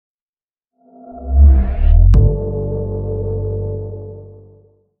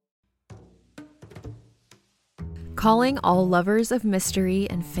Calling all lovers of mystery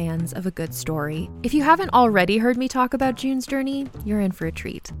and fans of a good story. If you haven't already heard me talk about June's Journey, you're in for a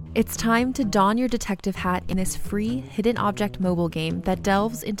treat. It's time to don your detective hat in this free hidden object mobile game that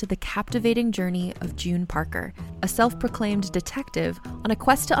delves into the captivating journey of June Parker, a self-proclaimed detective on a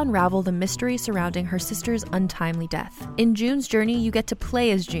quest to unravel the mystery surrounding her sister's untimely death. In June's Journey, you get to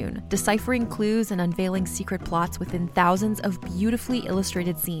play as June, deciphering clues and unveiling secret plots within thousands of beautifully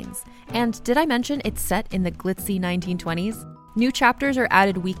illustrated scenes. And did I mention it's set in the glitzy 1920s? New chapters are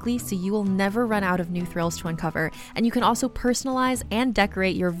added weekly, so you will never run out of new thrills to uncover, and you can also personalize and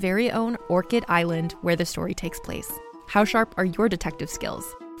decorate your very own Orchid Island where the story takes place. How sharp are your detective skills?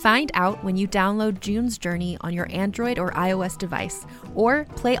 Find out when you download June's Journey on your Android or iOS device, or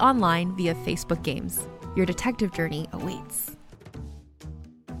play online via Facebook Games. Your detective journey awaits.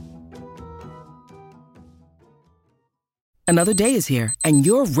 Another day is here, and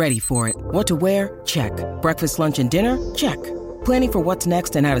you're ready for it. What to wear? Check. Breakfast, lunch, and dinner? Check. Planning for what's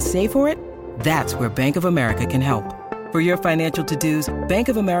next and how to save for it? That's where Bank of America can help. For your financial to-dos, Bank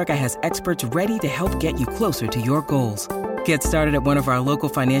of America has experts ready to help get you closer to your goals. Get started at one of our local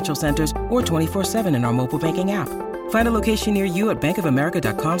financial centers or 24/7 in our mobile banking app. Find a location near you at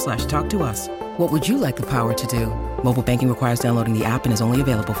bankofamerica.com/talktous. What would you like the power to do? Mobile banking requires downloading the app and is only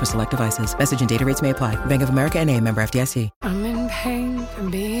available for select devices. Message and data rates may apply. Bank of America N.A., member FDIC. I'm in pain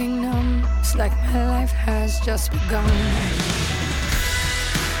from being numb. It's like my life has just begun.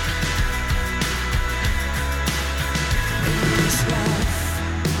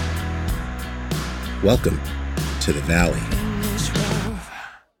 Welcome to the Valley.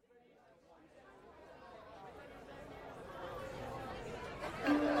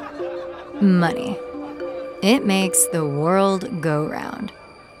 Money. It makes the world go round.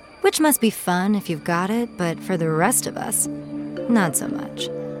 Which must be fun if you've got it, but for the rest of us, not so much.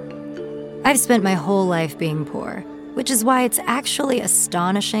 I've spent my whole life being poor, which is why it's actually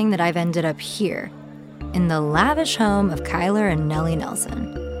astonishing that I've ended up here, in the lavish home of Kyler and Nellie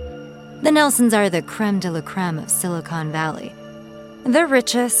Nelson. The Nelsons are the creme de la creme of Silicon Valley. The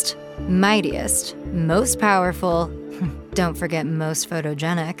richest, mightiest, most powerful, don't forget most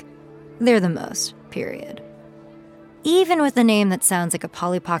photogenic. They're the most, period. Even with a name that sounds like a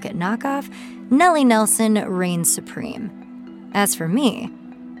Polly Pocket knockoff, Nellie Nelson reigns supreme. As for me,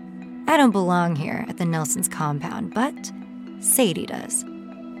 I don't belong here at the Nelsons' compound, but Sadie does.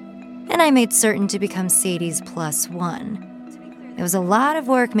 And I made certain to become Sadie's +1. It was a lot of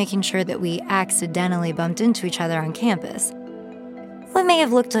work making sure that we accidentally bumped into each other on campus. What may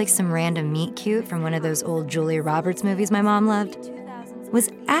have looked like some random meet cute from one of those old Julia Roberts movies my mom loved was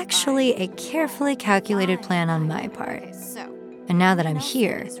actually a carefully calculated plan on my part. And now that I'm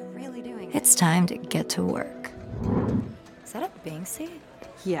here, it's time to get to work. Is that a Banksy?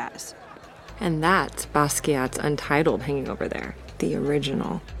 Yes. And that's Basquiat's Untitled hanging over there, the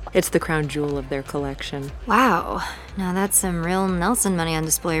original. It's the crown jewel of their collection. Wow, now that's some real Nelson money on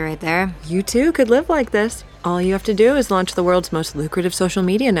display right there. You too could live like this. All you have to do is launch the world's most lucrative social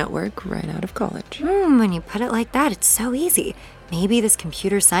media network right out of college. When you put it like that, it's so easy. Maybe this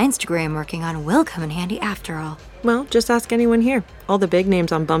computer science degree I'm working on will come in handy after all. Well, just ask anyone here. All the big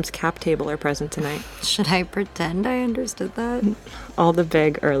names on Bump's cap table are present tonight. Should I pretend I understood that? All the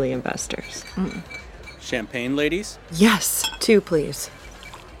big early investors. Champagne, ladies? Yes, 2, please.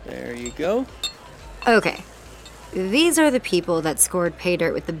 There you go. Okay. These are the people that scored pay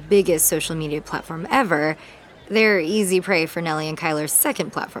dirt with the biggest social media platform ever. They're easy prey for Nellie and Kyler's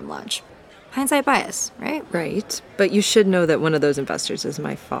second platform launch. Hindsight bias, right? Right, but you should know that one of those investors is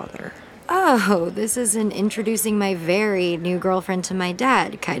my father. Oh, this is an introducing my very new girlfriend to my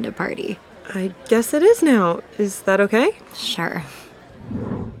dad kind of party. I guess it is now. Is that okay? Sure.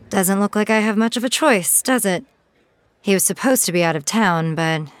 Doesn't look like I have much of a choice, does it? He was supposed to be out of town,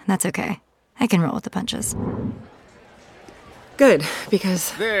 but that's okay. I can roll with the punches. Good,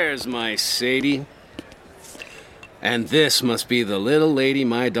 because... There's my Sadie. And this must be the little lady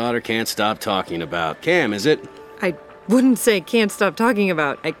my daughter can't stop talking about. Cam, is it? I wouldn't say can't stop talking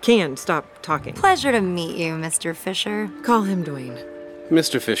about. I can stop talking. Pleasure to meet you, Mr. Fisher. Call him Dwayne.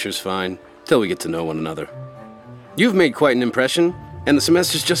 Mr. Fisher's fine, till we get to know one another. You've made quite an impression, and the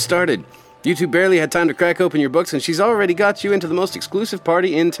semester's just started. You two barely had time to crack open your books, and she's already got you into the most exclusive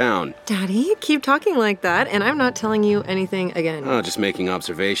party in town. Daddy, you keep talking like that, and I'm not telling you anything again. Oh, just making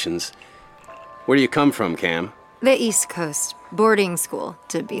observations. Where do you come from, Cam? The East Coast. Boarding school,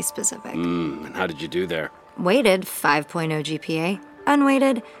 to be specific. And how did you do there? Weighted, 5.0 GPA.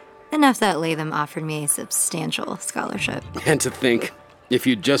 Unweighted, enough that Latham offered me a substantial scholarship. And to think, if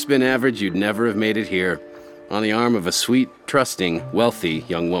you'd just been average, you'd never have made it here. on the arm of a sweet, trusting, wealthy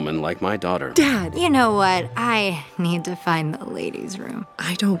young woman like my daughter. Dad! You know what? I need to find the ladies' room.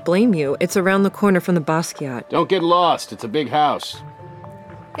 I don't blame you. It's around the corner from the Basquiat. Don't get lost. It's a big house.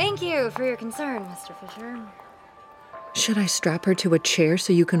 Thank you for your concern, Mr. Fisher. Should I strap her to a chair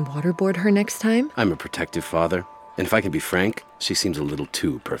so you can waterboard her next time? I'm a protective father, and if I can be frank, she seems a little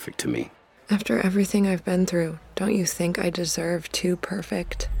too perfect to me. After everything I've been through, don't you think I deserve too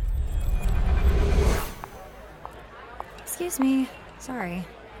perfect? Excuse me. Sorry.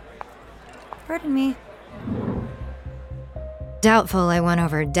 Pardon me. Doubtful I won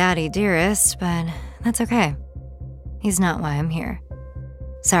over Daddy Dearest, but that's okay. He's not why I'm here.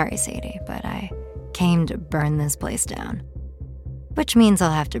 Sorry, Sadie, but I came to burn this place down. Which means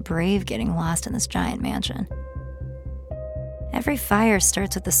I'll have to brave getting lost in this giant mansion. Every fire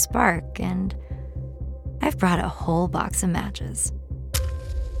starts with a spark, and I've brought a whole box of matches.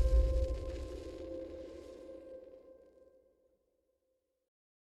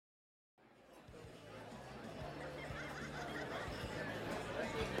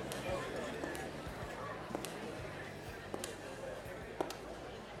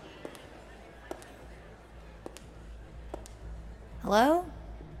 Hello?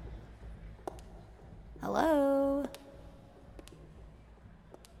 Hello?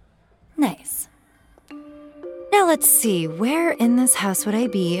 Nice. Now let's see, where in this house would I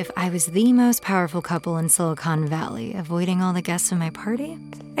be if I was the most powerful couple in Silicon Valley, avoiding all the guests of my party?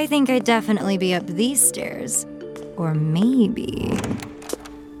 I think I'd definitely be up these stairs. Or maybe...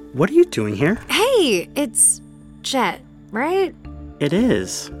 What are you doing here? Hey, it's Jet, right? It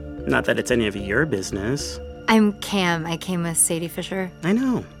is. Not that it's any of your business. I'm Cam. I came with Sadie Fisher. I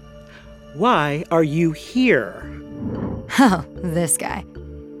know. Why are you here? Oh, this guy.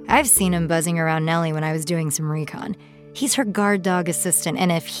 I've seen him buzzing around Nellie when I was doing some recon. He's her guard dog assistant,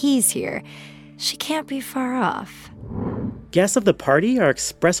 and if he's here, she can't be far off. Guests of the party are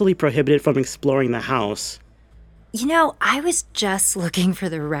expressly prohibited from exploring the house. You know, I was just looking for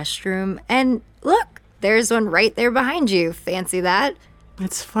the restroom, and look, there's one right there behind you. Fancy that?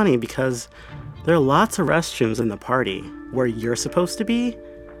 It's funny because there are lots of restrooms in the party where you're supposed to be,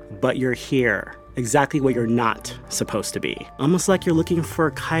 but you're here. Exactly where you're not supposed to be. Almost like you're looking for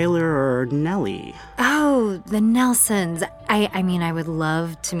Kyler or Nellie. Oh, the Nelsons. I mean, I would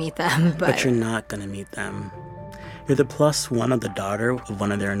love to meet them, But you're not gonna meet them. You're the +1 of the daughter of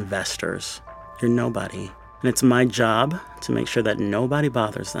one of their investors. You're nobody. And it's my job to make sure that nobody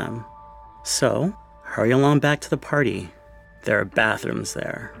bothers them. So, hurry along back to the party. There are bathrooms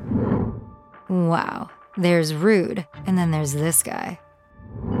there. Wow. There's Rude, and then there's this guy.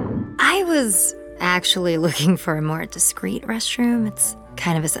 I was actually looking for a more discreet restroom. It's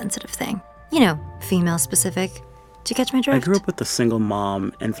kind of a sensitive thing. You know, female specific. Do you catch my drift? I grew up with a single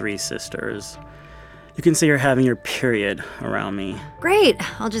mom and 3 sisters. You can say you're having your period around me. Great.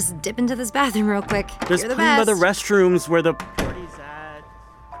 I'll just dip into this bathroom real quick. There's You're the plenty of best. other restrooms where the party's at.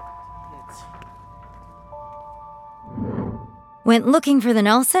 Went looking for the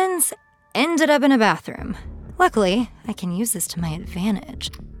Nelsons, ended up in a bathroom. Luckily, I can use this to my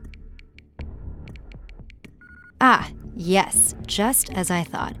advantage. Ah, yes, just as I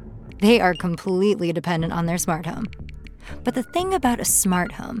thought. They are completely dependent on their smart home. But the thing about a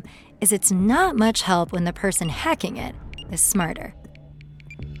smart home is it's not much help when the person hacking it is smarter.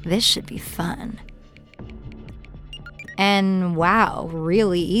 This should be fun. And wow,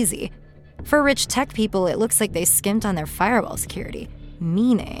 really easy. For rich tech people, it looks like they skimped on their firewall security,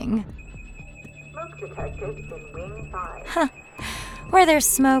 meaning... Smoke detected in Wing 5. Huh. Where there's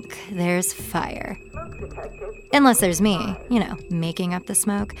smoke, there's fire. Smoke detected. Unless there's me, making up the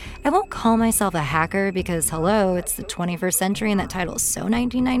smoke. I won't call myself a hacker because, hello, it's the 21st century and that title is so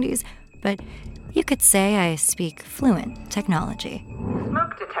 1990s, but you could say I speak fluent technology.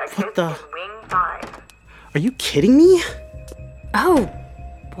 Smoke detected What the? in Wing 5. Are you kidding me? Oh,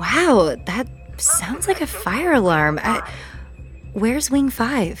 wow, that sounds like a fire alarm. Where's Wing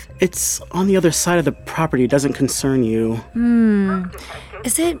 5? It's on the other side of the property. It doesn't concern you.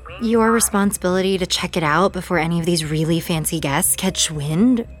 Is it your responsibility to check it out before any of these really fancy guests catch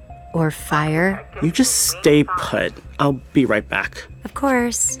wind or fire? You just stay put. I'll be right back. Of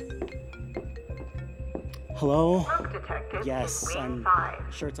course. Hello? Smoke detected Yes, in Wing I'm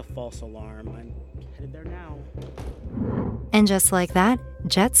 5. sure it's a false alarm. I'm headed there now. And just like that,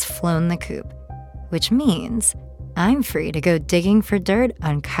 Jet's flown the coop, which means I'm free to go digging for dirt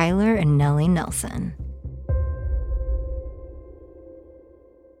on Kyler and Nellie Nelson.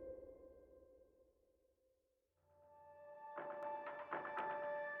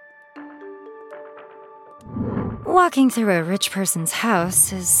 Walking through a rich person's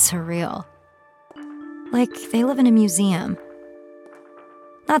house is surreal. like they live in a museum.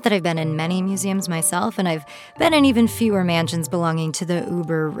 Not that I've been in many museums myself, and I've been in even fewer mansions belonging to the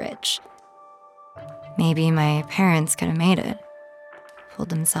uber-rich. Maybe my parents could have made it. Pulled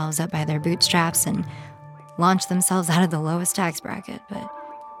themselves up by their bootstraps and launched themselves out of the lowest tax bracket, but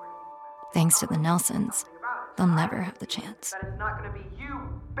thanks to the Nelsons, they'll never have the chance. That it's not gonna be you,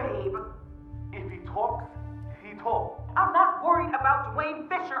 babe. If he talks, he talks. I'm not worried about Dwayne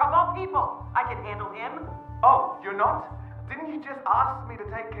Fisher, of all people. I can handle him. Oh, you're not? Didn't you just ask me to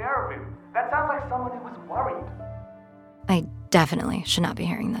take care of him? That sounds like someone who was worried. I definitely should not be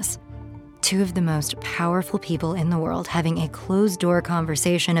hearing this. Two of the most powerful people in the world having a closed-door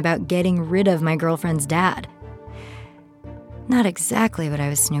conversation about getting rid of my girlfriend's dad. Not exactly what I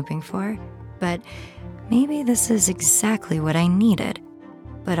was snooping for, but maybe this is exactly what I needed.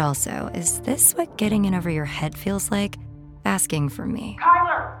 But also, is this what getting in over your head feels like? Asking for me.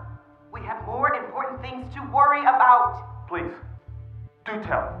 Kyler! We have more important things to worry about. Please, do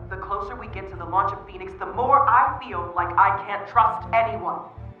tell. The closer we get to the launch of Phoenix, the more I feel like I can't trust anyone.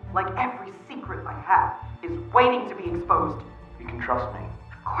 Like every secret I have is waiting to be exposed. You can trust me.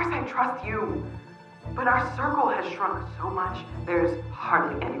 Of course I trust you. But our circle has shrunk so much, there's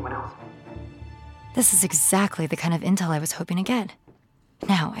hardly anyone else. This is exactly the kind of intel I was hoping to get.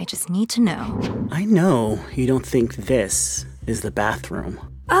 Now, I just need to know. I know you don't think this is the bathroom.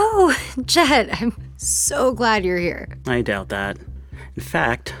 Oh, Jet, I'm so glad you're here. I doubt that. In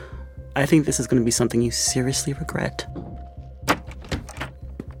fact, I think this is going to be something you seriously regret.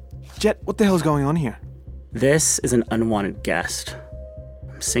 Jet, what the hell's going on here? This is an unwanted guest.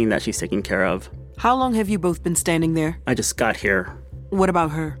 I'm seeing that she's taken care of. How long have you both been standing there? I just got here. What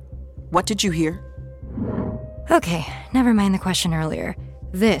about her? What did you hear? Okay, never mind the question earlier.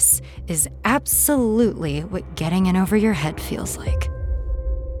 This is absolutely what getting in over your head feels like.